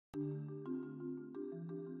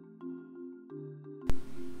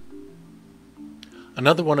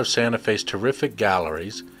Another one of Santa Fe's terrific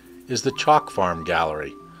galleries is the Chalk Farm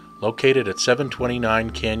Gallery, located at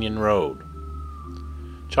 729 Canyon Road.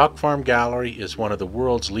 Chalk Farm Gallery is one of the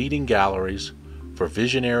world's leading galleries for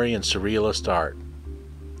visionary and surrealist art.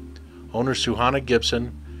 Owner Suhana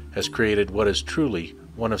Gibson has created what is truly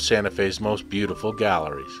one of Santa Fe's most beautiful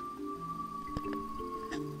galleries.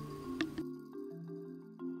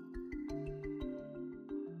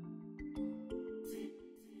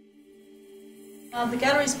 The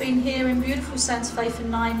gallery's been here in beautiful Santa Fe for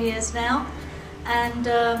 9 years now, and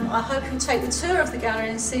I hope you'll take the tour of the gallery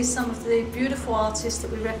and see some of the beautiful artists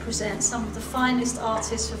that we represent, some of the finest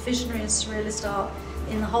artists for visionary and surrealist art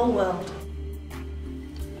in the whole world.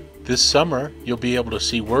 This summer, you'll be able to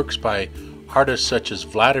see works by artists such as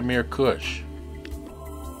Vladimir Kush,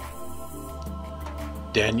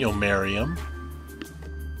 Merriam,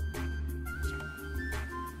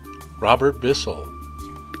 Robert Bissel,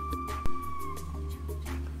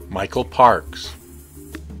 Michael Parks,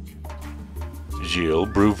 Gil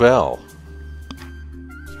Bruvel,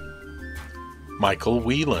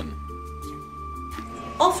 Whelan.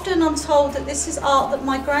 Often I'm told that this is art that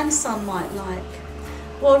my grandson might like.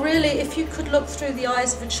 Well, really, if you could look through the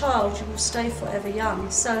eyes of a child, you will stay forever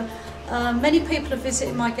young. So many people have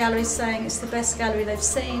visited my gallery saying it's the best gallery they've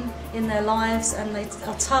seen in their lives, and they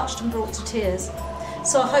are touched and brought to tears.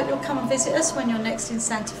 So I hope you'll come and visit us when you're next in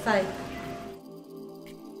Santa Fe.